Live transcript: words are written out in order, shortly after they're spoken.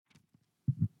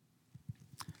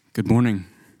Good morning.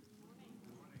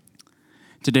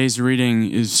 Today's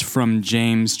reading is from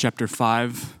James chapter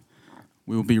 5.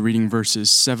 We will be reading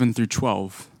verses 7 through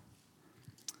 12.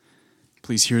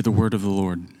 Please hear the word of the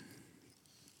Lord.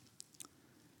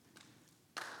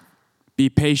 Be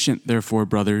patient, therefore,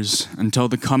 brothers, until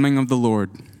the coming of the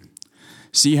Lord.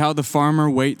 See how the farmer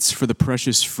waits for the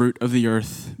precious fruit of the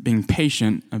earth, being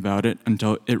patient about it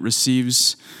until it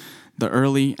receives the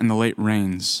early and the late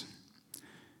rains.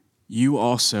 You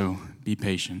also be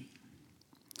patient.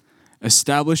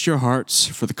 Establish your hearts,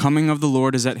 for the coming of the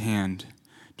Lord is at hand.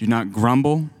 Do not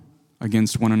grumble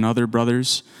against one another,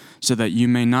 brothers, so that you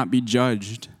may not be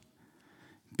judged.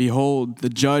 Behold, the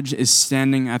judge is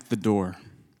standing at the door.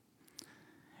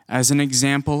 As an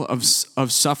example of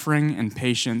suffering and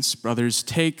patience, brothers,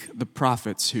 take the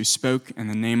prophets who spoke in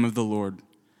the name of the Lord.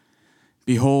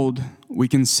 Behold, we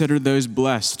consider those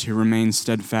blessed who remain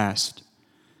steadfast.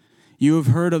 You have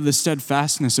heard of the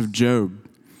steadfastness of Job,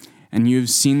 and you have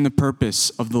seen the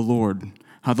purpose of the Lord,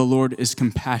 how the Lord is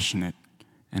compassionate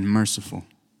and merciful.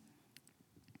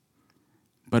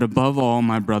 But above all,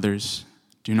 my brothers,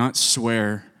 do not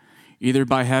swear, either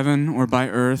by heaven or by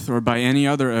earth or by any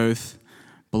other oath,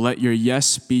 but let your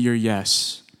yes be your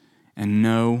yes, and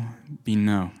no be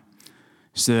no,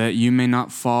 so that you may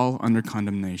not fall under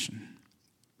condemnation.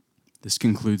 This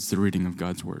concludes the reading of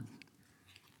God's word.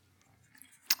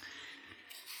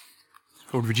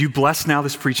 Lord, would you bless now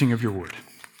this preaching of your word?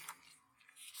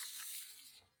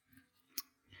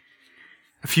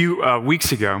 A few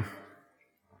weeks ago,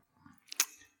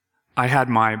 I had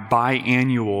my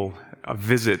biannual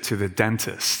visit to the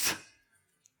dentist.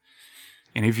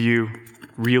 Any of you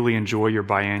really enjoy your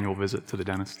biannual visit to the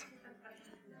dentist?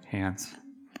 Hands.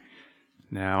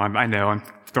 No, I know, I'm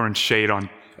throwing shade on.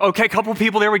 Okay, a couple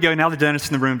people, there we go. Now the dentist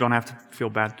in the room, don't have to feel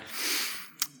bad.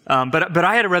 But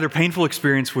I had a rather painful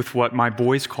experience with what my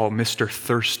boys call Mr.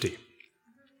 Thirsty.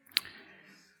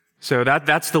 So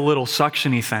that's the little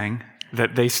suction-y thing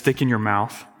that they stick in your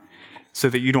mouth so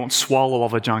that you don't swallow all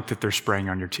the junk that they're spraying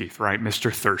on your teeth, right?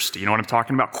 Mr. Thirsty. You know what I'm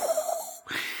talking about?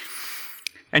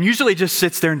 And usually it just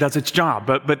sits there and does its job.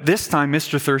 But this time,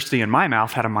 Mr. Thirsty in my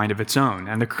mouth had a mind of its own.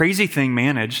 And the crazy thing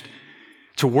managed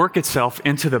to work itself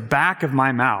into the back of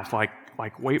my mouth, like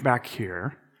way back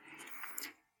here,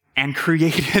 and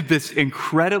created this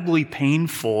incredibly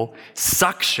painful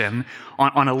suction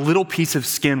on a little piece of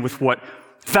skin with what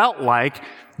felt like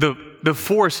the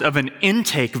force of an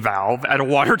intake valve at a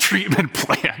water treatment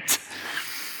plant.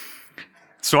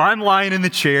 So I'm lying in the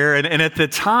chair, and at the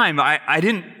time, I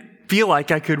didn't feel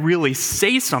like I could really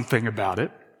say something about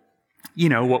it. You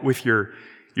know, what with your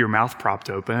mouth propped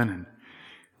open and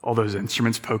all those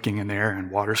instruments poking in there and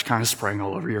water's kind of spraying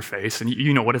all over your face. And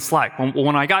you know what it's like.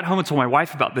 When I got home and told my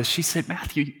wife about this, she said,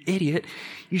 "Matthew, you idiot,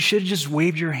 you should have just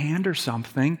waved your hand or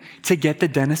something to get the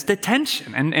dentist's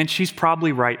attention." And she's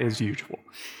probably right as usual.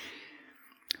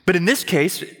 But in this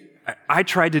case, I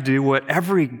tried to do what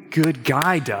every good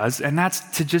guy does, and that's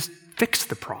to just fix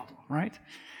the problem, right?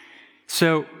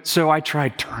 So I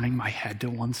tried turning my head to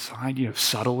one side,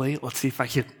 subtly. Let's see if I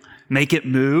could make it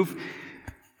move.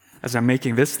 As I'm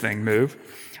making this thing move,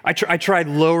 I tried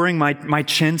lowering my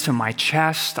chin to my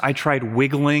chest. I tried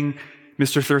wiggling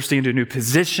Mr. Thirsty into a new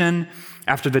position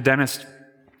after the dentist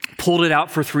pulled it out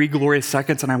for 3 glorious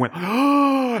seconds, and I went,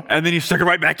 "Oh," and then he stuck it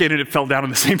right back in, and it fell down in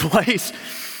the same place.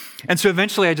 And so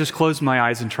eventually I just closed my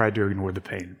eyes and tried to ignore the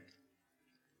pain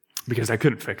because I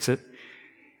couldn't fix it,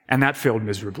 and that failed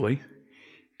miserably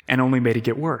and only made it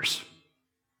get worse.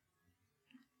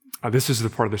 This is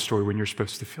the part of the story when you're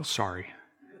supposed to feel sorry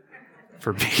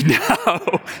for me.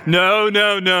 No.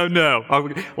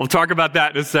 We'll talk about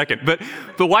that in a second. But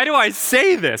why do I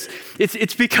say this?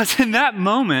 It's because in that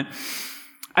moment,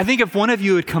 I think if one of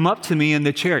you had come up to me in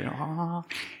the chair,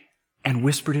 and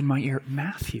whispered in my ear,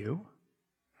 "Matthew,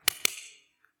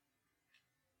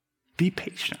 be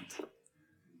patient,"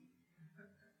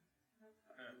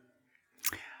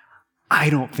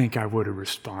 I don't think I would have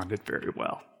responded very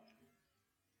well.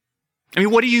 I mean,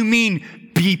 what do you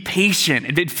mean, be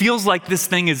patient? It feels like this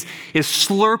thing is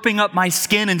slurping up my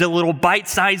skin into little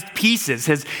bite-sized pieces.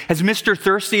 Has Mr.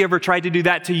 Thirsty ever tried to do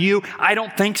that to you? I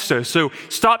don't think so. So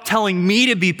stop telling me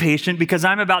to be patient because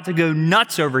I'm about to go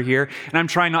nuts over here and I'm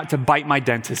trying not to bite my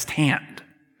dentist's hand.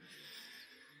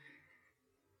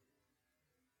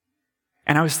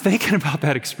 And I was thinking about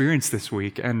that experience this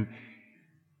week and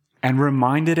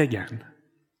reminded again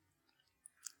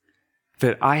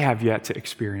that I have yet to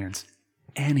experience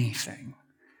anything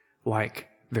like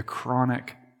the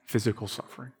chronic physical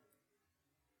suffering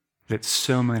that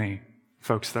so many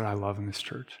folks that I love in this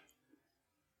church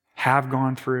have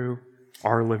gone through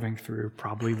are living through,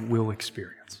 probably will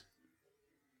experience.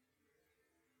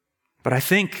 But I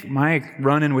think my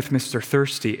run-in with Mr.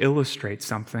 Thirsty illustrates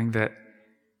something that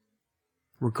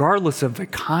regardless of the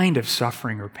kind of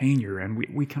suffering or pain you're in,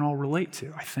 we can all relate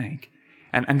to, I think.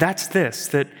 And that's this,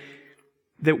 that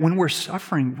when we're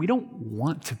suffering, we don't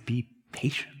want to be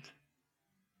patient,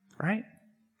 right?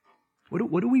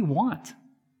 What do we want?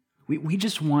 We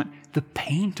just want the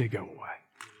pain to go away.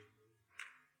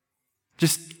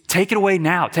 Just take it away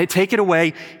now. Take it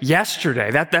away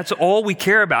yesterday. That's all we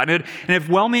care about. And if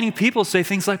well-meaning people say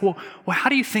things like, well, how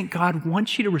do you think God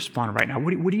wants you to respond right now?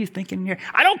 What are you thinking here?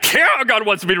 I don't care how God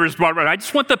wants me to respond right now. I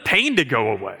just want the pain to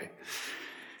go away.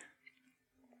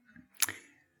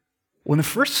 Well, in the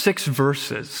first 6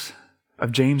 verses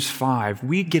of James 5,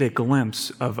 we get a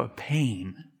glimpse of a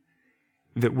pain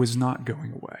that was not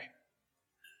going away.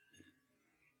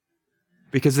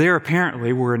 Because there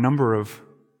apparently were a number of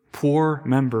poor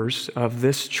members of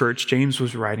this church James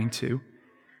was writing to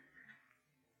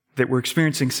that were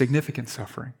experiencing significant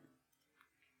suffering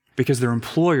because their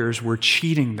employers were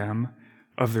cheating them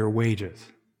of their wages.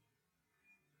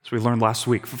 As we learned last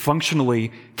week,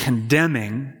 functionally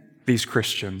condemning these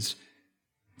Christians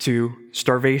to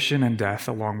starvation and death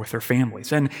along with their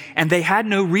families. And they had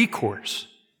no recourse.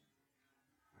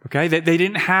 Okay? They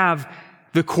didn't have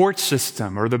the court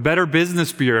system or the Better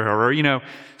Business Bureau or,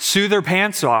 sue their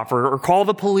pants off or call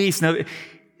the police. No,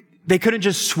 they couldn't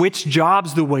just switch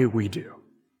jobs the way we do.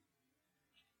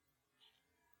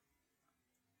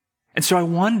 And so I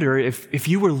wonder if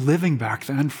you were living back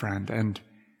then, friend, and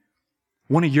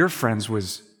one of your friends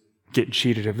was getting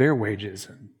cheated of their wages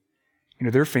and,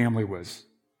 their family was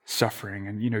suffering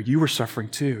and, you were suffering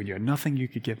too and you had nothing you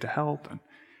could give to help. And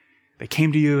they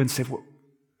came to you and said,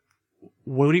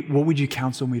 what would you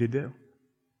counsel me to do?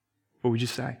 What would you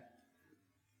say?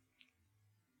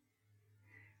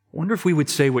 I wonder if we would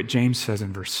say what James says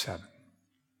in verse 7.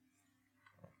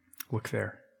 Look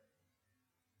there.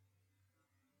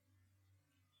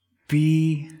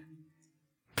 Be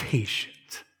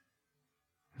patient,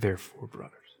 therefore,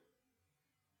 brothers.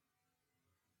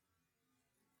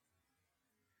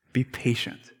 Be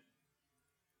patient.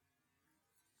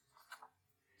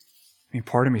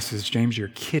 Part of me says, James, you're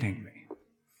kidding me.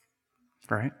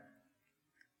 Right?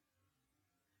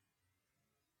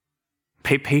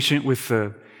 Patient with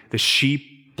the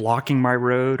sheep blocking my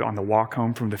road on the walk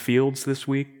home from the fields this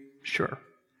week? Sure.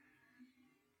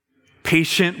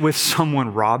 Patient with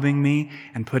someone robbing me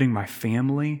and putting my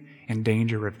family in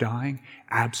danger of dying?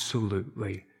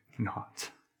 Absolutely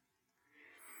not.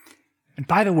 And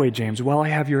by the way, James, while I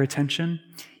have your attention,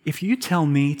 if you tell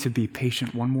me to be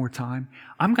patient one more time,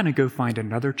 I'm going to go find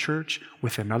another church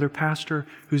with another pastor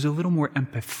who's a little more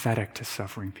empathetic to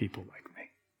suffering people like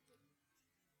me.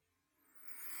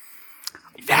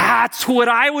 That's what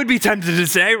I would be tempted to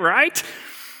say, right?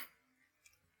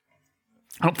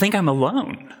 I don't think I'm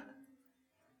alone.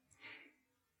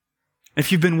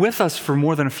 If you've been with us for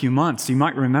more than a few months, you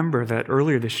might remember that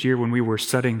earlier this year when we were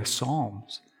studying the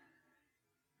Psalms,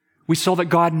 we saw that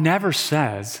God never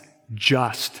says,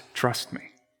 just trust me,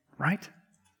 right?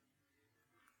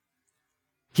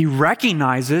 He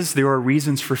recognizes there are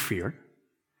reasons for fear,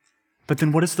 but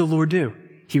then what does the Lord do?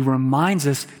 He reminds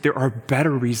us there are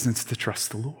better reasons to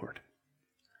trust the Lord.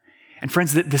 And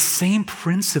friends, the same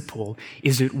principle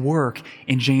is at work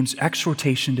in James'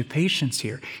 exhortation to patience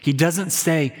here. He doesn't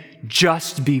say,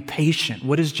 just be patient.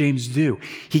 What does James do?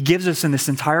 He gives us in this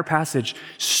entire passage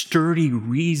sturdy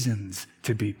reasons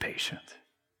to be patient.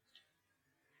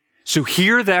 So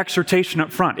hear the exhortation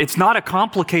up front. It's not a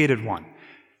complicated one.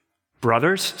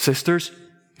 Brothers, sisters,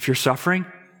 if you're suffering,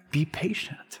 be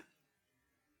patient.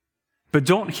 But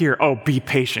don't hear, be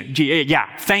patient.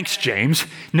 Yeah, thanks, James.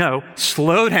 No,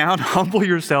 slow down, humble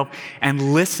yourself,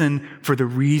 and listen for the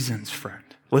reasons, friend.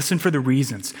 Listen for the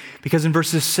reasons. Because in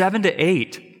verses 7 to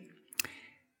 8,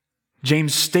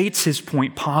 James states his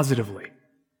point positively.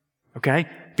 Okay?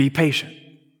 Be patient.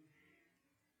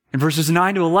 In verses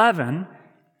 9 to 11,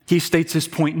 he states his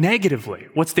point negatively.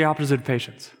 What's the opposite of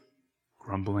patience?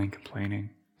 Grumbling, complaining.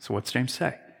 So what's James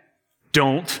say?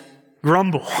 Don't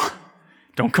grumble.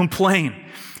 Don't complain.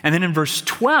 And then in verse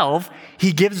 12,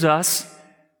 he gives us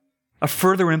a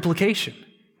further implication.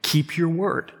 Keep your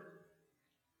word.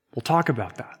 We'll talk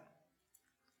about that.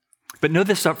 But know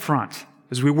this up front,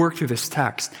 as we work through this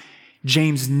text,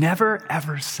 James never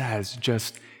ever says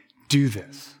just do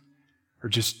this or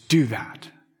just do that.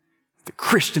 The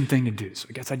Christian thing to do, so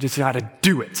I guess I just got to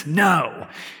do it. No.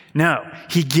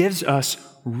 He gives us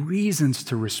reasons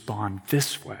to respond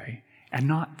this way and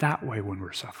not that way when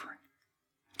we're suffering.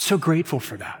 So grateful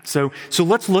for that. So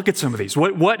let's look at some of these.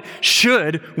 What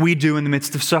should we do in the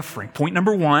midst of suffering? Point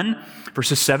number 1,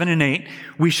 verses 7 and 8,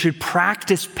 we should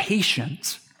practice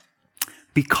patience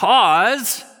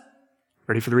because,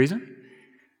 ready for the reason?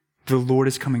 The Lord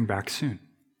is coming back soon.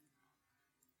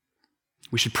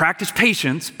 We should practice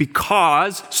patience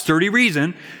because, sturdy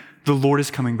reason, the Lord is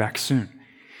coming back soon.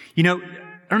 I don't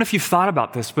know if you've thought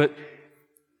about this, but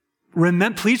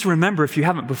please remember, if you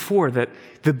haven't before, that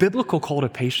the biblical call to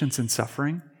patience and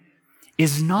suffering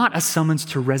is not a summons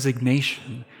to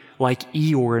resignation like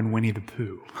Eeyore and Winnie the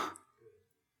Pooh.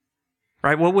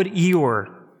 Right? What would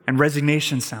Eeyore and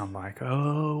resignation sound like?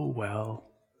 Oh, well,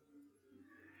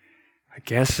 I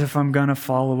guess if I'm going to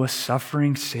follow a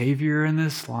suffering Savior in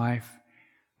this life,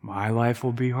 my life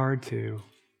will be hard too.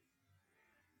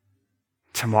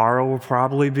 Tomorrow will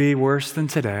probably be worse than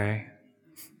today.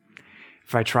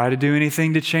 If I try to do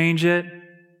anything to change it,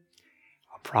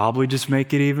 I'll probably just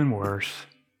make it even worse.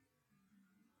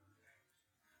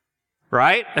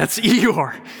 Right? That's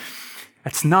Eeyore.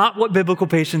 That's not what biblical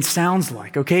patience sounds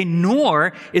like, okay?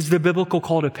 Nor is the biblical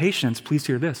call to patience, please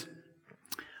hear this,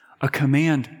 a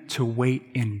command to wait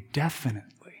indefinitely.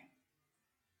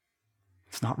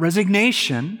 It's not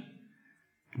resignation,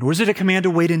 nor is it a command to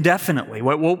wait indefinitely.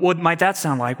 What might that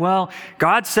sound like? Well,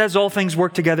 God says all things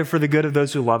work together for the good of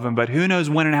those who love Him, but who knows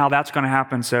when and how that's going to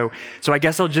happen, so I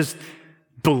guess I'll just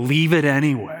believe it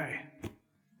anyway.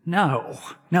 No,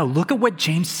 look at what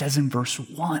James says in verse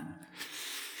 1.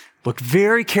 Look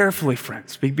very carefully,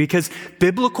 friends, because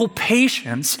biblical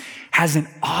patience has an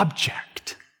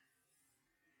object.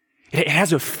 It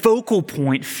has a focal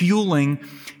point fueling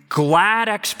glad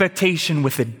expectation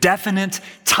with a definite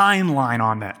timeline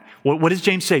on that. What does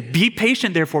James say? Be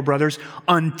patient, therefore, brothers,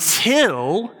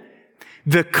 until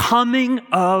the coming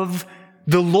of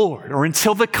the Lord, or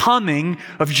until the coming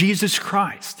of Jesus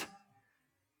Christ.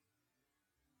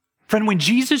 Friend, when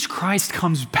Jesus Christ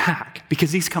comes back,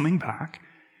 because He's coming back,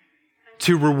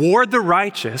 to reward the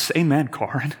righteous, amen,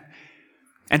 Karin,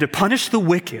 and to punish the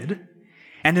wicked,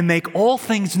 and to make all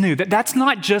things new. That's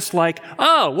not just like,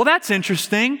 oh, well, that's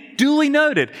interesting, duly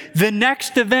noted. The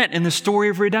next event in the story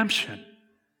of redemption.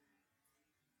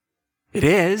 It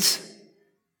is.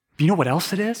 But you know what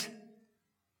else it is?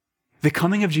 The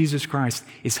coming of Jesus Christ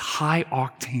is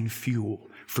high-octane fuel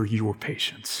for your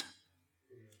patience.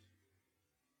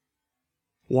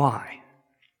 Why?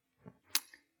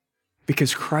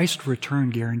 Because Christ's return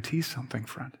guarantees something,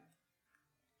 friend.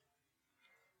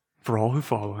 For all who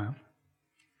follow Him,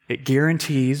 it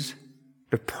guarantees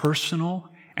the personal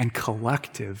and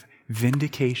collective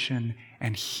vindication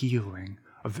and healing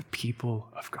of the people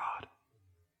of God.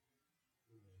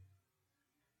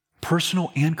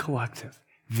 Personal and collective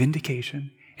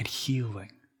vindication and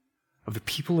healing of the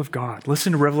people of God.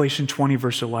 Listen to Revelation 20,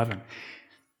 verse 11.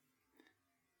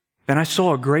 Then I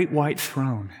saw a great white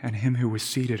throne and Him who was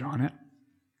seated on it.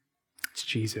 It's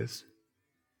Jesus.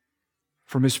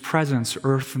 From His presence,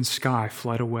 earth and sky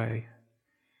fled away,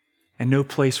 and no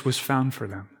place was found for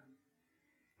them.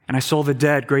 And I saw the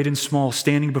dead, great and small,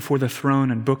 standing before the throne,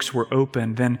 and books were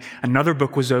opened. Then another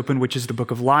book was opened, which is the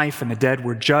book of life, and the dead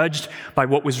were judged by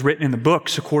what was written in the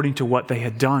books according to what they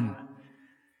had done.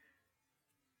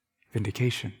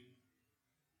 Vindication.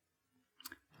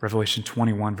 Revelation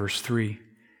 21, verse 3.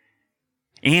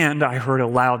 And I heard a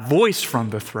loud voice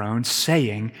from the throne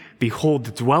saying, behold,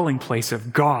 the dwelling place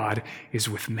of God is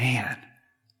with man,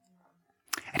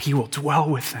 and He will dwell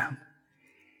with them.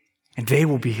 And they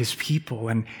will be His people,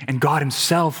 and God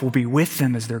Himself will be with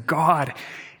them as their God.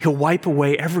 He'll wipe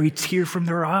away every tear from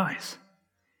their eyes.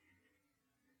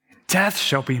 Death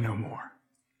shall be no more.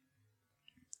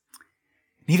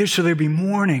 Neither shall there be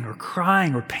mourning or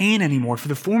crying or pain anymore, for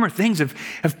the former things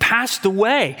have passed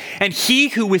away. And He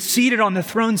who was seated on the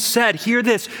throne said, hear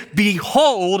this,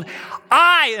 behold,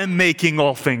 I am making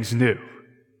all things new.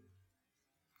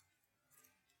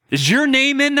 Is your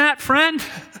name in that, friend?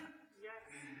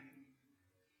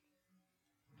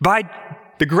 By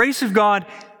the grace of God,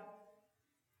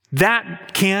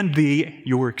 that can be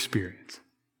your experience.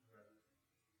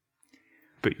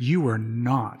 But you are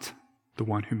not the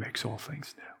one who makes all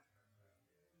things new.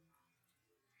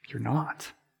 You're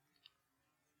not.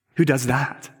 Who does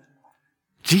that?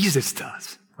 Jesus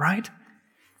does, right?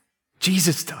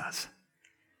 Jesus does.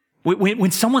 When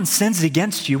someone sins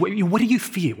against you, what do you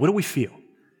feel? What do we feel?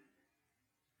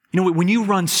 You know, when you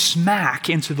run smack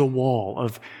into the wall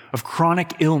of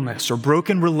chronic illness or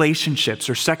broken relationships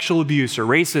or sexual abuse or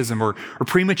racism or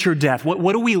premature death,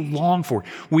 what do we long for?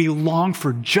 We long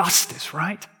for justice,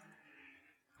 right?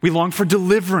 We long for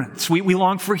deliverance. We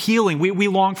long for healing. We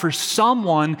long for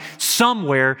someone,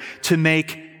 somewhere to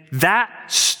make that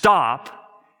stop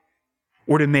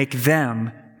or to make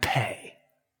them pay.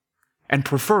 And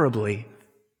preferably,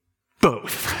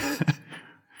 both.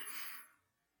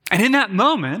 And in that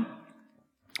moment,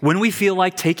 when we feel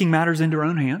like taking matters into our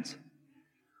own hands,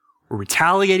 or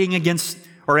retaliating against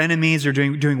our enemies, or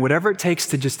doing whatever it takes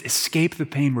to just escape the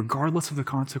pain, regardless of the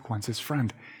consequences,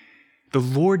 friend, the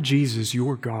Lord Jesus,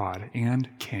 your God and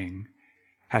King,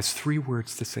 has 3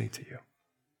 words to say to you.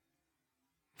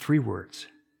 3 words.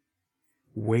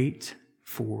 Wait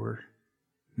for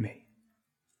me.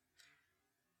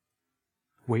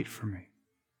 Wait for me.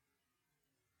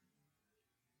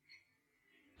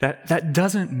 That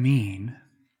doesn't mean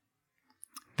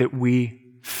that we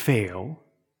fail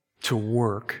to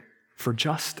work for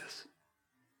justice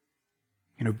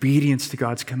in obedience to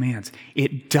God's commands.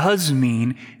 It does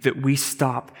mean that we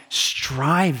stop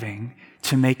striving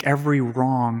to make every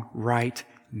wrong right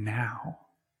now.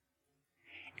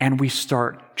 And we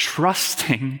start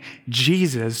trusting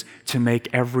Jesus to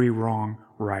make every wrong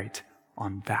right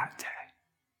on that day.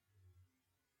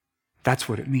 That's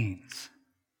what it means.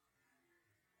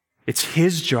 It's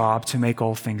his job to make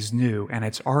all things new, and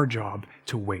it's our job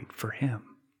to wait for him.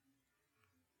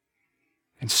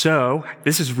 And so,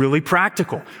 this is really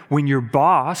practical. When your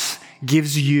boss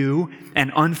gives you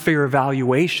an unfair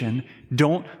evaluation,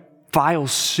 don't file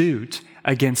suit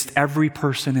against every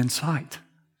person in sight,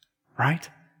 right?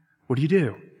 What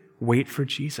do? Wait for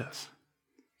Jesus.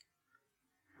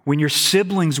 When your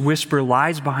siblings whisper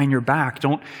lies behind your back,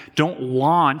 don't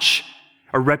launch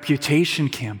a reputation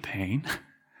campaign.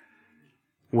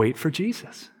 Wait for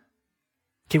Jesus.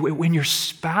 Okay, when your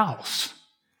spouse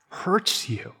hurts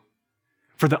you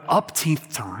for the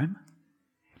upteenth time,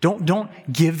 don't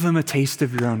give them a taste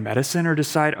of your own medicine or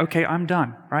decide, okay, I'm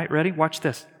done, right? Ready? Watch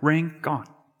this. Ring, gone.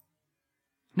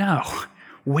 No,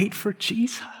 wait for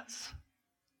Jesus.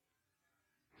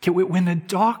 Okay, when the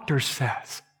doctor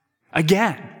says,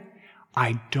 again,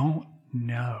 I don't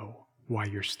know why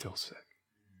you're still sick.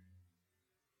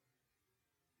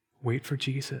 Wait for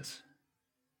Jesus.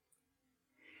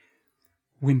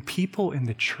 When people in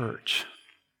the church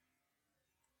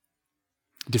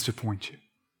disappoint you,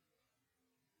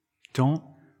 don't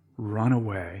run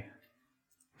away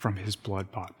from his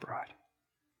blood-bought bride.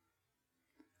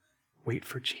 Wait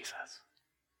for Jesus.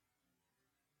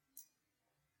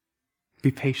 Be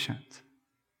patient.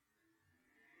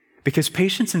 Because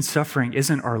patience in suffering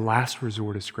isn't our last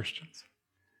resort as Christians.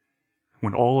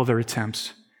 When all other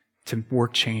attempts to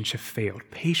work change have failed,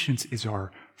 patience is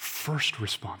our first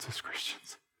response as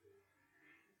Christians.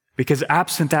 Because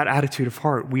absent that attitude of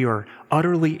heart, we are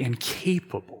utterly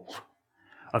incapable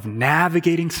of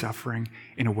navigating suffering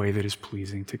in a way that is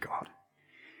pleasing to God.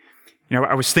 You know,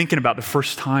 I was thinking about the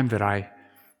first time that I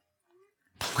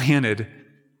planted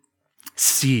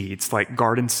seeds, like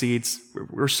garden seeds.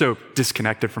 We're so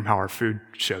disconnected from how our food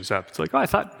shows up. It's like, oh, I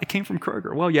thought it came from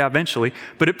Kroger. Well, yeah, eventually.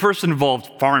 But it first involved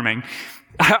farming.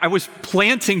 I was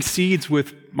planting seeds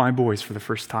with my boys for the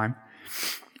first time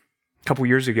a couple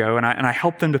years ago, and I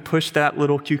helped them to push that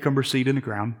little cucumber seed in the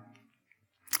ground.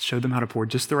 Showed them how to pour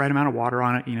just the right amount of water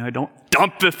on it. You know, don't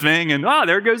dump the thing and,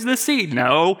 there goes the seed.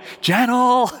 No,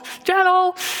 gentle.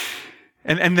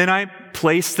 And then I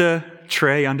placed the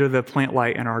tray under the plant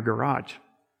light in our garage.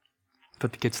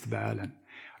 Put the kids to bed. And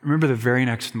I remember the very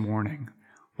next morning,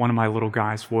 one of my little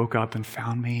guys woke up and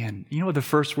found me, and you know what the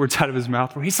first words out of his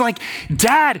mouth were? He's like,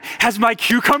 Dad, has my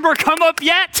cucumber come up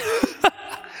yet? I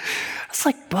was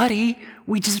like, buddy,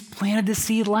 we just planted the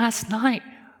seed last night.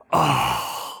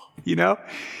 You know?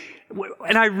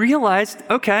 And I realized,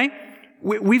 okay,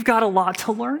 we've got a lot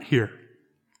to learn here.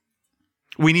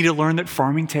 We need to learn that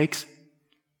farming takes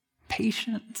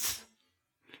patience.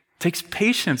 It takes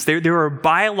patience. There are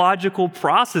biological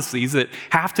processes that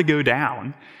have to go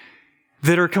down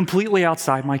that are completely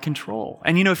outside my control.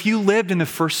 And you know, if you lived in the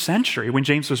first century when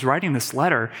James was writing this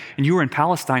letter and you were in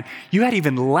Palestine, you had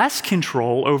even less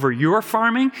control over your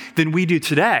farming than we do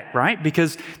today, right?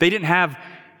 Because they didn't have,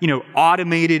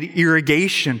 automated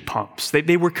irrigation pumps.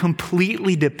 They were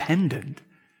completely dependent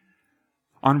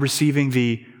on receiving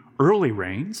the early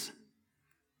rains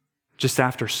just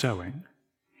after sowing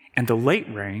and the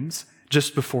late rains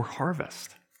just before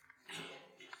harvest.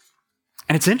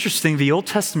 And it's interesting, the Old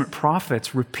Testament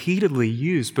prophets repeatedly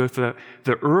use both the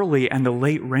early and the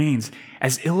late rains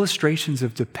as illustrations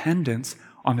of dependence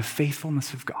on the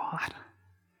faithfulness of God.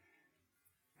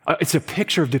 It's a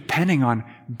picture of depending on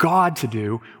God to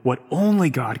do what only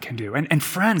God can do. And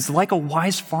friends, like a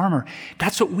wise farmer,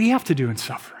 that's what we have to do in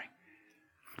suffering.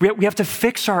 We have to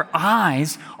fix our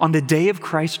eyes on the day of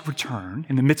Christ's return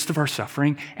in the midst of our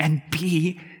suffering and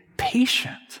be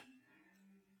patient.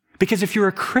 Because if you're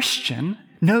a Christian,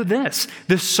 know this,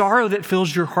 the sorrow that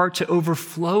fills your heart to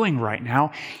overflowing right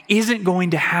now isn't going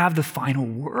to have the final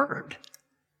word.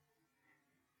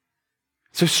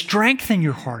 So strengthen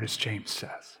your heart, as James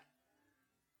says.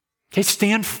 Okay,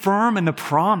 stand firm in the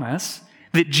promise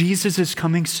that Jesus is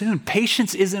coming soon.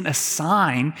 Patience isn't a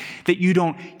sign that you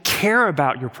don't care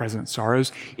about your present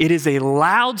sorrows. It is a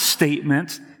loud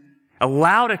statement, a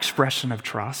loud expression of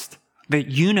trust that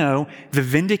you know the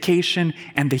vindication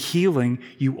and the healing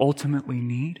you ultimately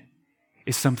need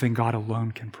is something God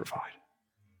alone can provide.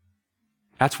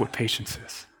 That's what patience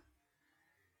is.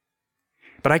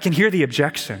 But I can hear the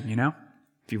objection,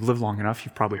 If you've lived long enough,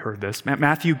 you've probably heard this.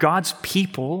 Matthew, God's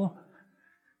people,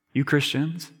 you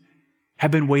Christians,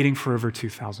 have been waiting for over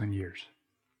 2,000 years.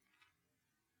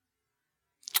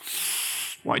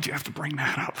 Why'd you have to bring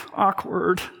that up?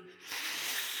 Awkward.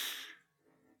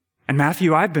 And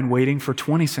Matthew, I've been waiting for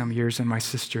 20-some years and my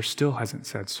sister still hasn't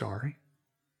said sorry.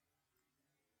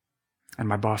 And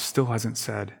my boss still hasn't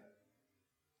said,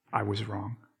 I was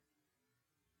wrong.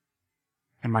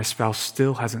 And my spouse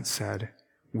still hasn't said,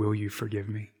 will you forgive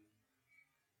me?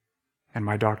 And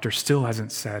my doctor still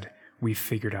hasn't said, we've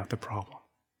figured out the problem.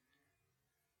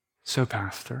 So,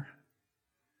 Pastor,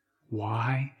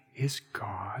 why is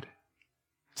God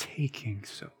taking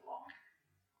so long?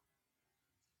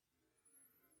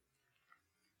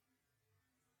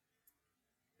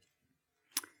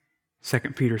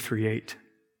 Second Peter 3:8.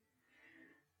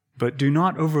 But do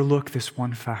not overlook this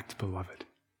one fact, beloved,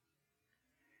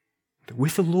 that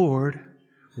with the Lord,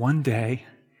 one day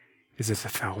is as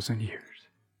 1,000 years.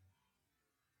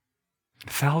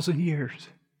 1,000 years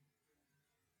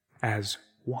as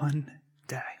one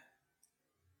day.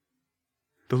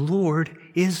 The Lord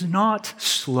is not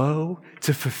slow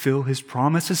to fulfill his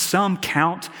promises. Some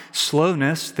count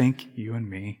slowness, think you and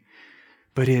me,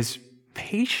 but is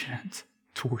patient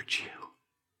towards you.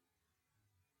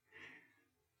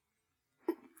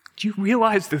 Do you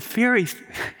realize the very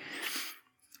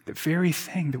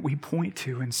thing that we point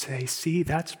to and say, see,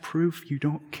 that's proof you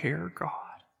don't care, God?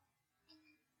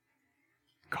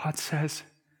 God says,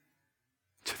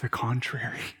 to the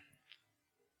contrary,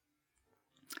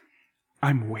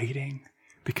 I'm waiting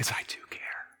because I do care.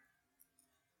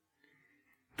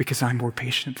 Because I'm more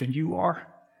patient than you are.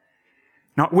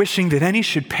 Not wishing that any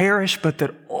should perish, but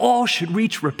that all should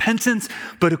reach repentance.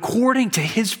 But according to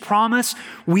his promise,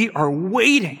 we are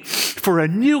waiting for a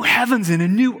new heavens and a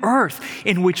new earth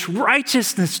in which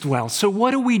righteousness dwells. So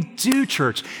what do we do,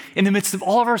 church, in the midst of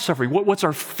all of our suffering? What's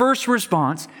our first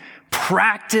response?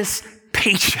 Practice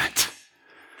patience,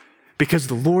 because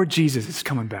the Lord Jesus is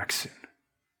coming back soon.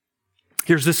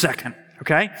 Here's the second,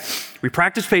 okay? We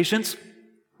practice patience.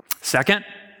 Second,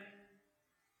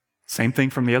 same thing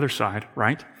from the other side,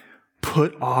 right?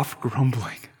 Put off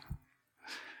grumbling.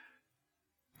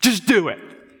 Just do it.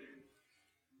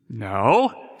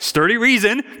 No, sturdy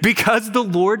reason, because the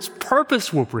Lord's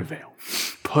purpose will prevail.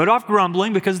 Put off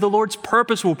grumbling because the Lord's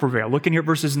purpose will prevail. Look in here,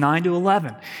 verses 9 to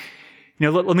 11.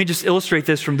 Let me just illustrate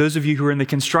this from those of you who are in the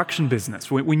construction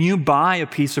business. When you buy a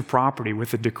piece of property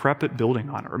with a decrepit building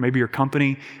on it, or maybe your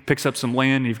company picks up some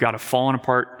land and you've got a fallen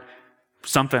apart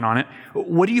something on it,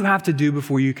 what do you have to do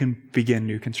before you can begin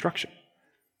new construction?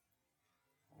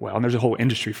 Well, and there's a whole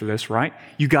industry for this, right?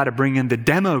 You got to bring in the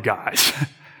demo guys,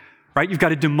 right? You've got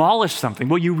to demolish something.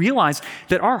 Well, you realize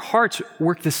that our hearts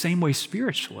work the same way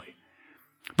spiritually.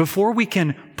 Before we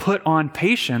can put on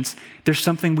patience, there's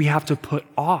something we have to put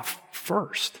off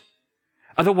first.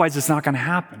 Otherwise, it's not going to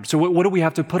happen. So what do we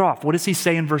have to put off? What does he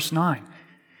say in verse 9?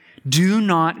 Do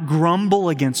not grumble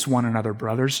against one another,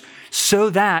 brothers, so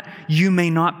that you may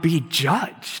not be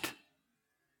judged.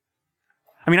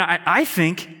 I mean, I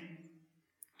think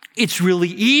it's really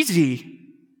easy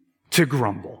to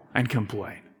grumble and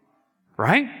complain,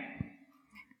 right?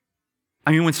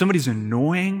 I mean, when somebody's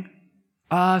annoying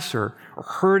us or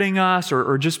hurting us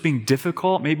or just being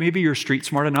difficult, maybe you're street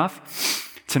smart enough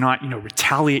to not,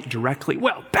 retaliate directly.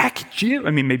 Well, back at you.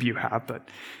 I mean, maybe you have, but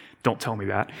don't tell me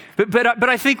that. But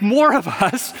I think more of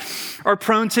us are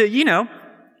prone to,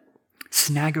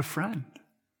 snag a friend.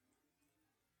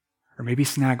 Or maybe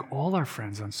snag all our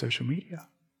friends on social media,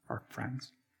 our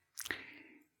friends.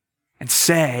 And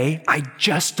say, I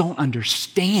just don't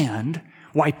understand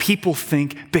why people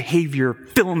think behavior,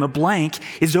 fill in the blank,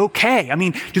 is okay. I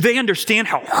mean, do they understand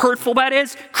how hurtful that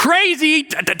is? Crazy!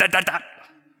 Da, da, da, da, da.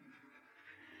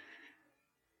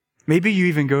 Maybe you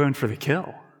even go in for the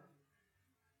kill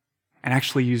and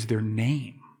actually use their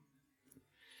name.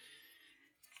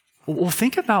 Well,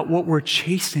 think about what we're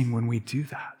chasing when we do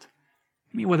that.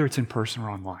 I mean, whether it's in person or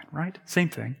online, right? Same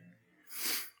thing.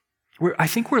 I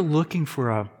think we're looking for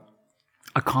a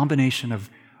a combination of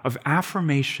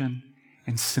affirmation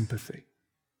and sympathy.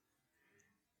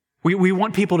 We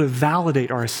want people to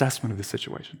validate our assessment of the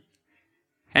situation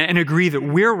and agree that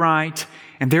we're right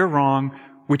and they're wrong,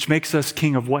 which makes us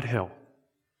king of what hill?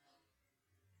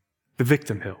 The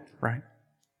victim hill, right?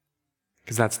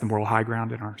 Because that's the moral high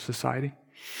ground in our society.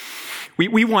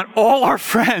 We want all our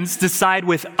friends to side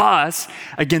with us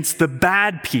against the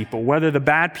bad people, whether the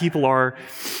bad people are,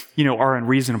 our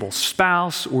unreasonable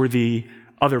spouse or the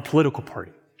other political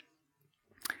party.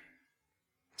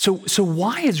 So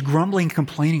why is grumbling and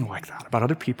complaining like that about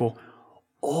other people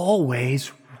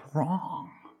always wrong?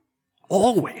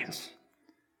 Always.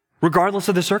 Regardless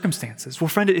of the circumstances. Well,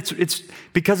 friend, it's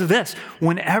because of this.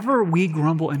 Whenever we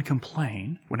grumble and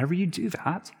complain, whenever you do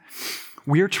that,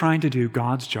 we are trying to do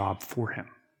God's job for him.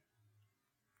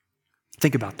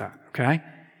 Think about that, okay?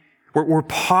 We're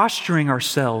posturing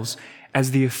ourselves as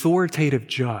the authoritative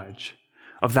judge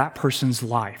of that person's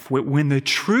life, when the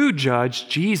true judge,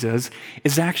 Jesus,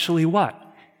 is actually what?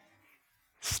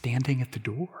 Standing at the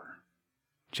door,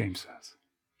 James says.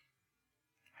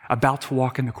 About to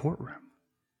walk in the courtroom.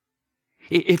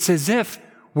 It's as if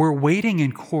we're waiting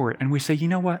in court and we say, you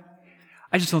know what?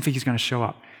 I just don't think he's going to show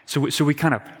up. So we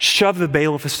kind of shove the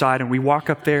bailiff aside and we walk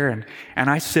up there and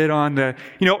I sit on the,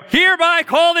 hereby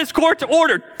call this court to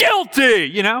order,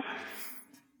 guilty,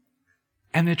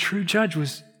 And the true judge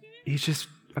he's just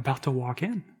about to walk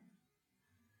in.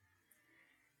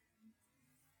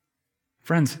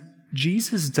 Friends,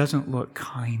 Jesus doesn't look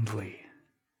kindly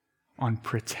on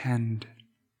pretend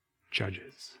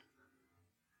judges.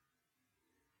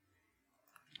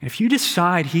 If you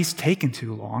decide he's taken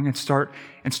too long and start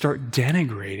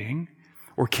denigrating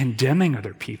or condemning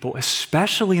other people,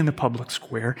 especially in the public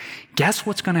square, guess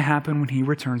what's going to happen when he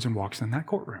returns and walks in that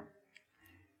courtroom?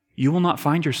 You will not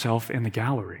find yourself in the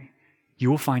gallery.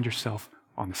 You will find yourself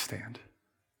on the stand.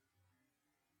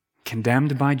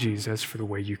 Condemned by Jesus for the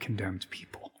way you condemned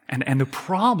people. And the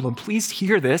problem, please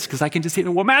hear this, because I can just hear,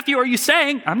 well, Matthew, are you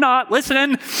saying? I'm not,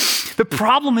 listen. The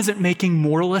problem isn't making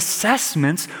moral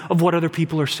assessments of what other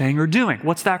people are saying or doing.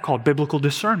 What's that called? Biblical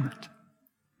discernment.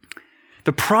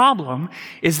 The problem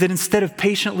is that instead of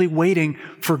patiently waiting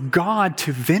for God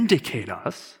to vindicate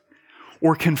us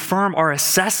or confirm our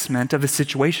assessment of the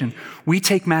situation, we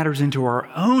take matters into our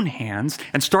own hands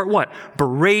and start what?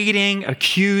 Berating,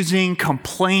 accusing,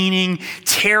 complaining,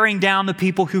 tearing down the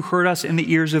people who hurt us in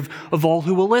the ears of all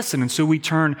who will listen. And so we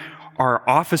turn our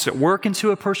office at work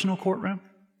into a personal courtroom.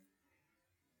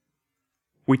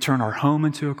 We turn our home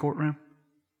into a courtroom.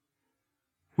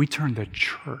 We turn the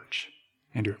church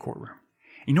into a courtroom.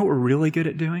 You know what we're really good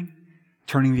at doing?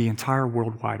 Turning the entire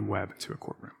World Wide Web into a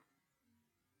courtroom.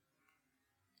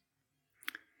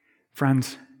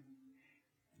 Friends,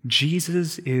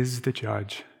 Jesus is the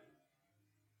judge,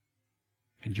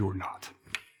 and you're not.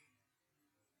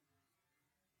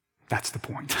 That's the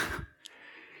point.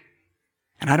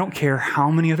 And I don't care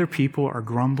how many other people are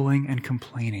grumbling and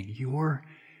complaining. You're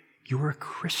a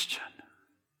Christian.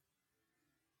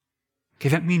 Okay,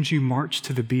 that means you march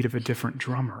to the beat of a different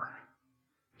drummer.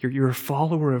 You're a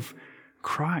follower of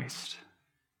Christ.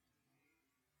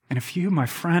 And if you, my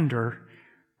friend,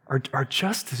 are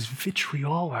just as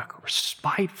vitriolic or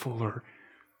spiteful or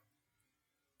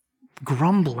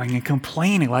grumbling and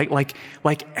complaining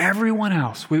like everyone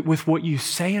else with what you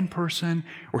say in person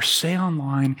or say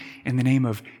online in the name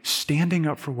of standing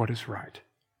up for what is right.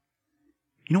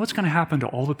 You know what's going to happen to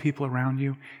all the people around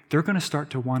you? They're going to start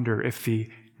to wonder if the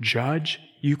judge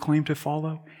you claim to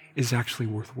follow is actually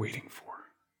worth waiting for.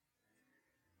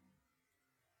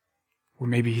 Or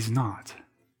maybe he's not.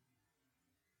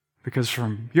 Because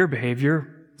from your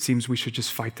behavior, it seems we should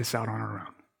just fight this out on our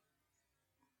own.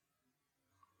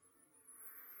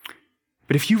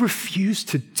 But if you refuse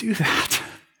to do that,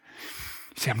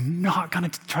 you say, I'm not going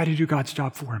to try to do God's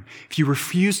job for him. If you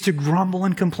refuse to grumble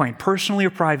and complain, personally or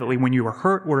privately, when you are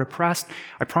hurt or oppressed,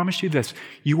 I promise you this,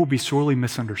 you will be sorely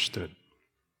misunderstood.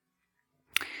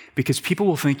 Because people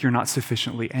will think you're not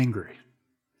sufficiently angry.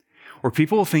 Or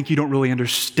people will think you don't really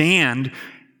understand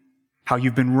how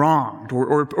you've been wronged.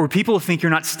 Or people will think you're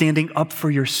not standing up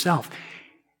for yourself.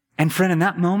 And friend, in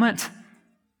that moment,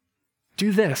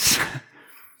 do this.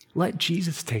 Let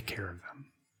Jesus take care of them.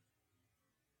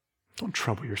 Don't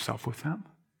trouble yourself with them.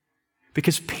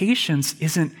 Because patience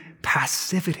isn't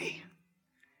passivity.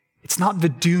 It's not the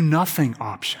do-nothing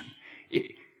option.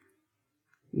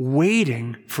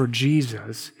 Waiting for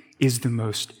Jesus is the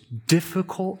most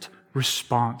difficult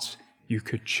response you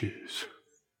could choose.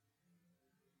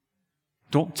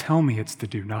 Don't tell me it's the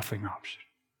do-nothing option.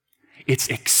 It's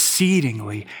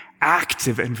exceedingly,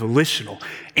 active and volitional.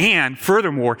 And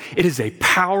furthermore, it is a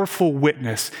powerful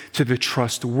witness to the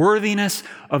trustworthiness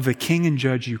of the king and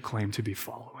judge you claim to be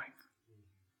following.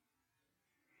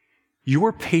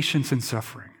 Your patience in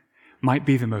suffering might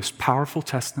be the most powerful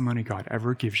testimony God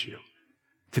ever gives you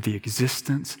to the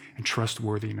existence and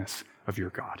trustworthiness of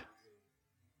your God.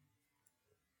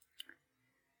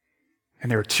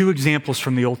 And there are two examples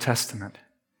from the Old Testament.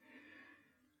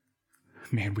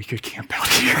 Man, we could camp out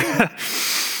here.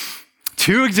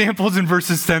 Two examples in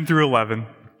verses 10 through 11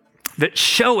 that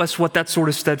show us what that sort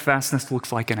of steadfastness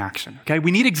looks like in action. Okay, we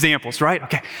need examples, right?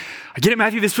 Okay, I get it,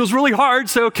 Matthew, this feels really hard,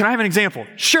 so can I have an example?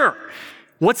 Sure.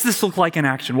 What's this look like in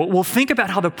action? Well, think about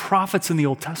how the prophets in the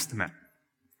Old Testament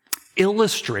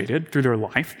illustrated through their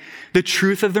life the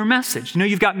truth of their message.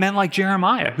 You've got men like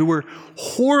Jeremiah who were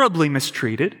horribly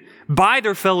mistreated by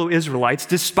their fellow Israelites,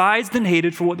 despised and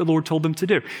hated for what the Lord told them to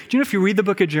do. Do you know if you read the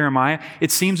book of Jeremiah,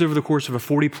 it seems over the course of a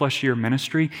 40-plus year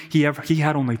ministry, he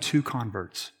had only 2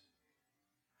 converts.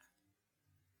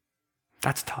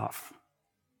 That's tough.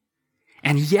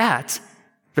 And yet,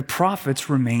 the prophets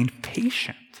remained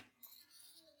patient.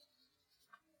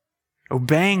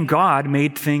 Obeying God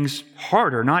made things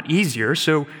harder, not easier.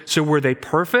 So were they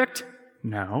perfect?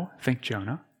 No. Think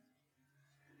Jonah.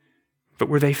 But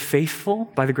were they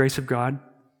faithful by the grace of God?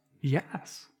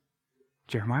 Yes.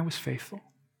 Jeremiah was faithful.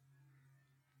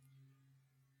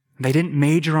 They didn't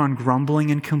major on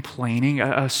grumbling and complaining,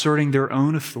 asserting their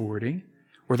own authority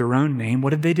or their own name.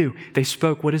 What did they do? They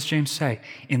spoke, what does James say?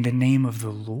 In the name of the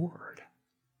Lord.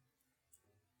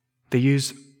 They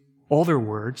used all their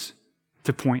words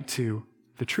to point to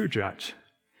the true judge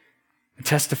and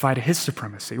testify to his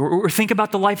supremacy. Or think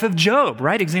about the life of Job,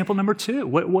 right? Example number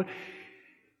 2.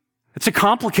 It's a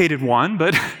complicated one,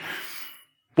 but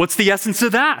what's the essence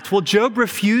of that? Well, Job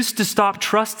refused to stop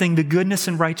trusting the goodness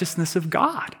and righteousness of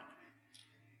God,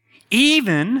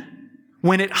 even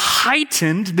when it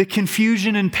heightened the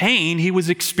confusion and pain he was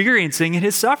experiencing in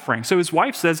his suffering. So his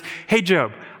wife says, hey,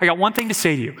 Job, I got one thing to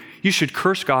say to you. You should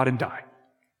curse God and die.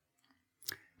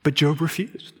 But Job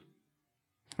refused.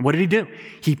 What did he do?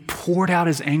 He poured out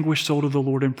his anguished soul to the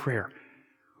Lord in prayer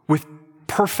with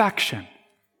perfection.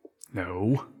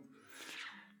 No.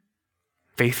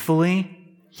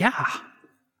 Faithfully? Yeah.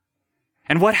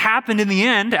 And what happened in the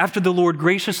end after the Lord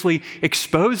graciously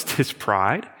exposed his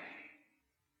pride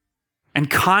and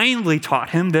kindly taught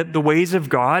him that the ways of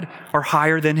God are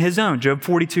higher than his own? Job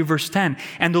 42, verse 10.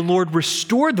 And the Lord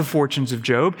restored the fortunes of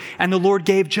Job, and the Lord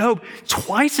gave Job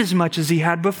twice as much as he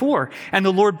had before. And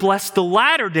the Lord blessed the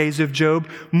latter days of Job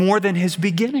more than his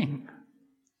beginning.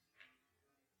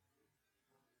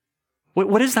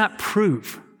 What does that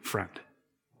prove, friend?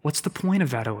 What's the point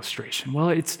of that illustration? Well,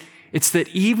 it's that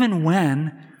even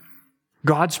when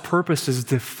God's purposes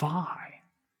defy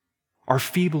our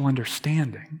feeble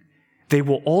understanding, they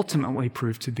will ultimately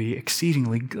prove to be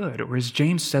exceedingly good. Or as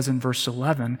James says in verse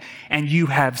 11, and you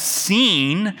have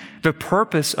seen the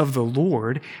purpose of the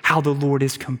Lord, how the Lord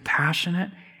is compassionate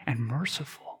and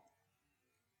merciful.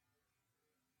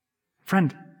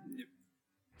 Friend,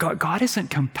 God isn't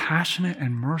compassionate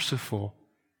and merciful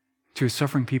to his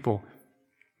suffering people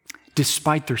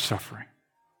despite their suffering.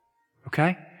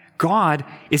 Okay? God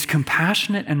is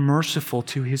compassionate and merciful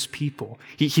to his people.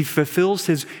 He fulfills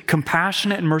his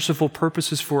compassionate and merciful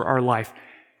purposes for our life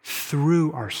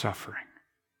through our suffering.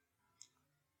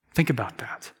 Think about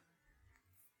that.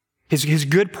 His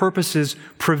good purposes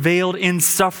prevailed in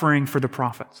suffering for the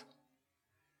prophets.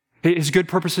 His good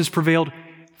purposes prevailed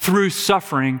through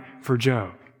suffering for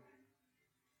Job.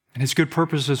 And his good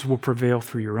purposes will prevail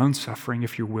through your own suffering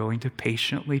if you're willing to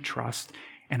patiently trust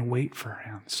and wait for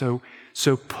him. So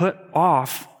put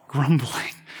off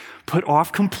grumbling, put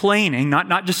off complaining,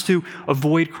 not just to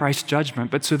avoid Christ's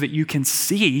judgment, but so that you can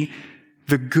see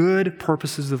the good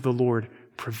purposes of the Lord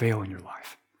prevail in your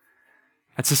life.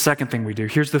 That's the second thing we do.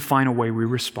 Here's the final way we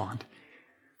respond.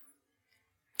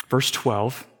 Verse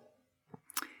 12,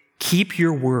 keep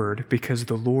your word because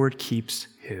the Lord keeps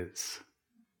his.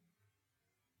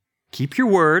 Keep your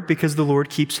word because the Lord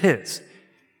keeps his.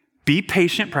 Be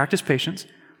patient, practice patience,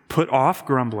 put off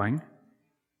grumbling,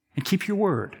 and keep your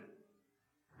word.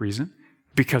 Reason?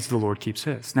 Because the Lord keeps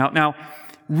his. Now,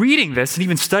 reading this and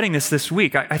even studying this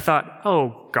week, I thought,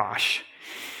 oh gosh,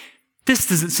 this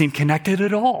doesn't seem connected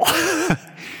at all. I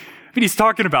mean, he's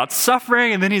talking about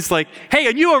suffering, and then he's like, hey,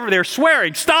 and you over there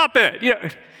swearing, stop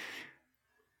it.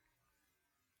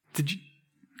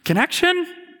 Connection?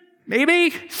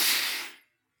 Maybe?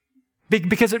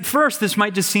 Because at first, this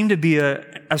might just seem to be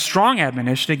a strong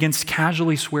admonition against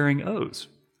casually swearing oaths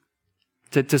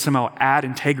to somehow add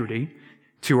integrity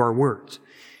to our words.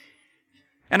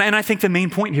 And I think the main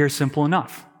point here is simple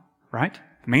enough, right?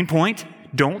 The main point,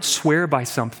 don't swear by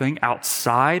something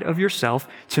outside of yourself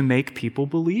to make people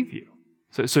believe you.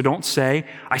 So don't say,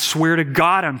 I swear to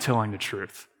God I'm telling the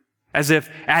truth, as if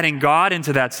adding God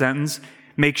into that sentence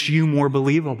makes you more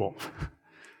believable.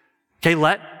 Okay,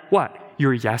 let what?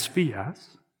 Your yes be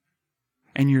yes,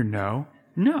 and your no,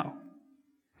 no.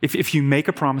 If you make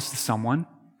a promise to someone,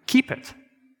 keep it.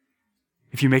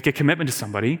 If you make a commitment to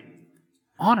somebody,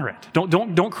 honor it.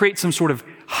 Don't create some sort of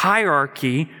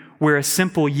hierarchy where a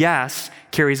simple yes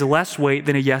carries less weight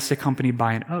than a yes accompanied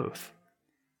by an oath.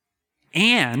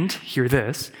 And, hear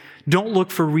this, don't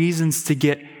look for reasons to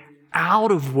get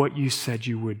out of what you said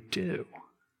you would do.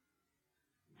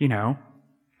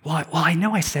 Well, I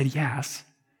know I said yes,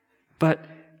 but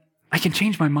I can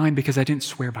change my mind because I didn't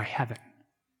swear by heaven.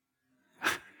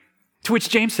 To which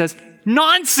James says,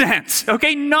 nonsense,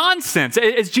 okay, nonsense.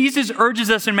 As Jesus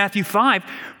urges us in Matthew 5,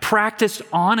 practice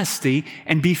honesty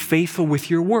and be faithful with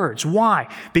your words. Why?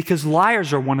 Because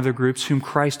liars are one of the groups whom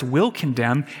Christ will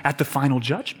condemn at the final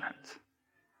judgment.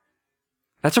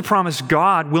 That's a promise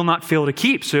God will not fail to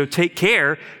keep, so take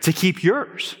care to keep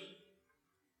yours.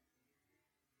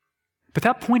 But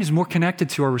that point is more connected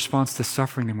to our response to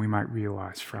suffering than we might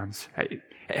realize, friends.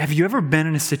 Have you ever been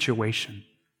in a situation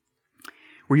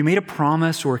where you made a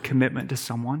promise or a commitment to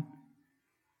someone,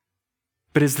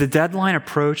 but as the deadline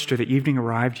approached or the evening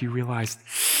arrived, you realized,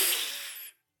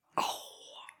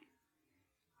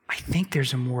 I think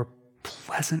there's a more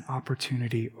pleasant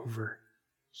opportunity over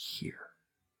here.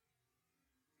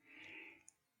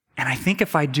 And I think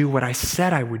if I do what I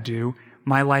said I would do,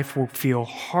 my life will feel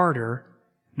harder,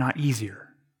 not easier.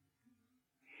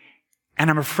 And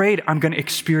I'm afraid I'm going to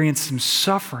experience some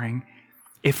suffering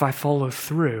if I follow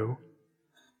through.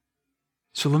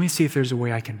 So let me see if there's a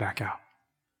way I can back out.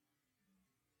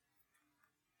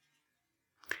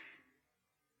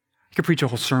 I could preach a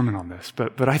whole sermon on this,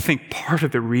 but I think part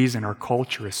of the reason our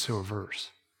culture is so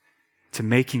averse to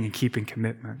making and keeping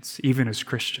commitments, even as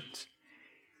Christians,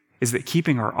 is that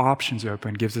keeping our options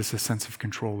open gives us a sense of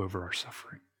control over our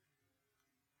suffering.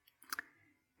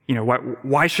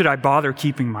 Why should I bother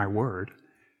keeping my word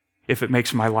if it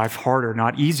makes my life harder,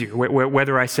 not easier?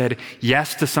 Whether I said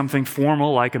yes to something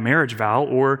formal like a marriage vow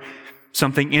or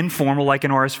something informal like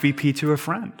an RSVP to a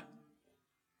friend.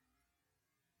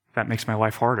 If that makes my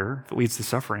life harder, if it leads to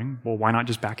suffering, well, why not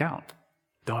just back out?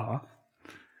 Duh.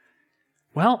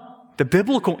 Well, the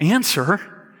biblical answer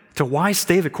to why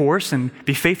stay the course and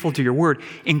be faithful to your word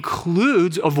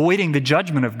includes avoiding the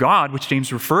judgment of God, which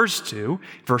James refers to,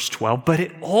 verse 12, but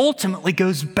it ultimately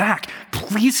goes back.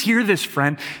 Please hear this,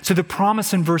 friend, to the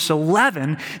promise in verse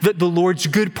 11 that the Lord's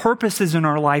good purposes in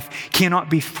our life cannot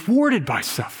be thwarted by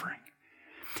suffering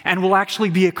and will actually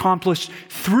be accomplished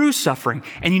through suffering.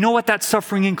 And you know what that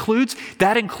suffering includes?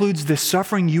 That includes the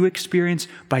suffering you experience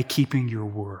by keeping your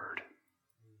word.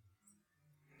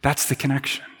 That's the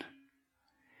connection.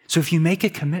 So if you make a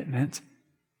commitment,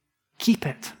 keep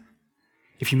it.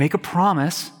 If you make a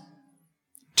promise,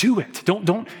 do it.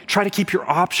 Don't try to keep your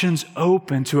options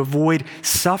open to avoid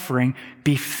suffering.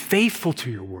 Be faithful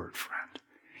to your word, friend,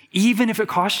 even if it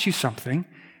costs you something,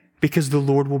 because the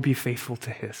Lord will be faithful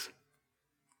to his.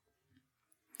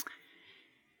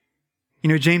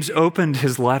 James opened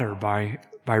his letter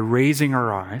by raising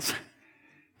our eyes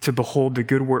to behold the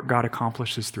good work God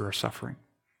accomplishes through our suffering.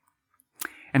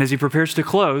 And as he prepares to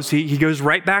close, he goes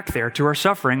right back there to our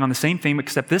suffering on the same theme,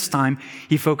 except this time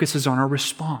he focuses on our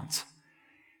response.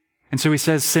 And so he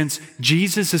says, since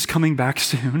Jesus is coming back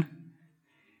soon,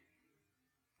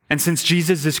 and since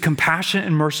Jesus is compassionate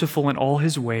and merciful in all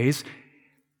his ways,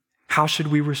 how should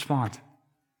we respond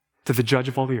to the judge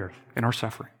of all the earth in our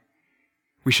suffering?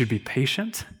 We should be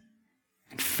patient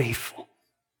and faithful.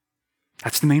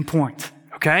 That's the main point,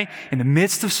 okay? In the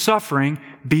midst of suffering,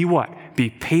 be what? Be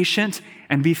patient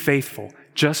and be faithful.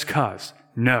 Just cause?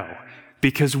 No.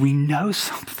 Because we know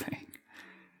something.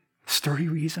 Sturdy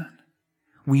reason.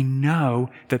 We know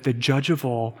that the judge of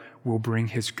all will bring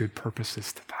his good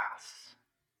purposes to pass.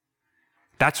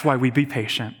 That's why we be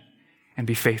patient and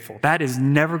be faithful. That is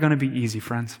never going to be easy,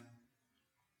 friends.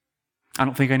 I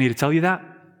don't think I need to tell you that.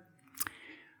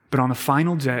 But on the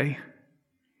final day,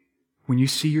 when you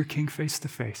see your king face to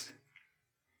face,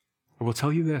 I will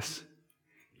tell you this.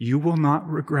 You will not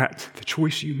regret the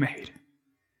choice you made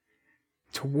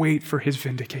to wait for his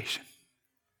vindication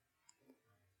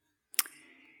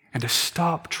and to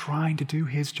stop trying to do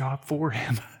his job for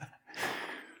him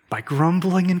by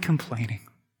grumbling and complaining,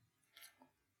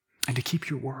 and to keep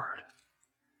your word,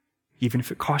 even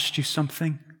if it costs you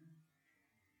something.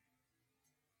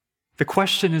 The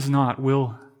question is not,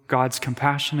 will God's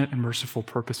compassionate and merciful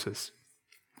purposes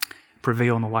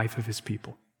prevail in the life of his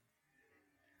people.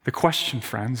 The question,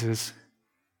 friends, is,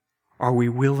 are we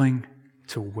willing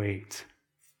to wait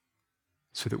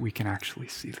so that we can actually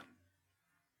see them?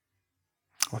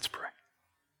 Let's pray.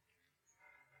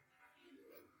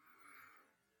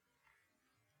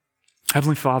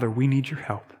 Heavenly Father, we need your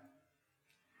help.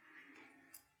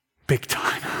 Big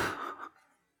time.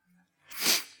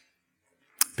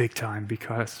 Big time,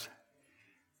 because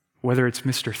whether it's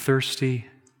Mr. Thirsty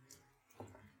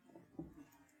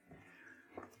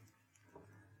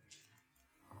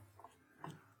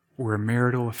or a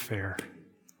marital affair,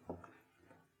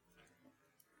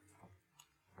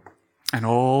 and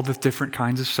all the different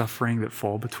kinds of suffering that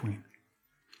fall between,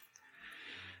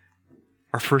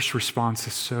 our first response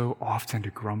is so often to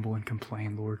grumble and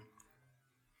complain, Lord.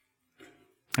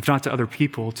 If not to other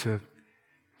people, to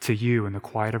you in the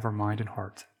quiet of our mind and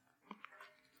heart.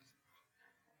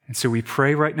 And so we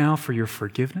pray right now for your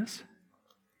forgiveness,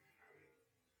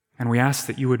 and we ask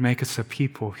that you would make us a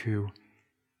people who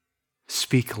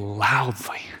speak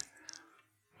loudly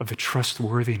of the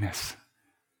trustworthiness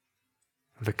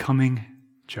of the coming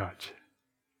judge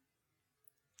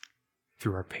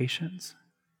through our patience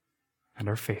and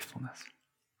our faithfulness.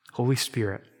 Holy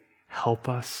Spirit, help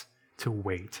us to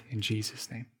wait in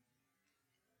Jesus' name.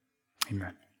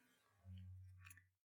 Amen.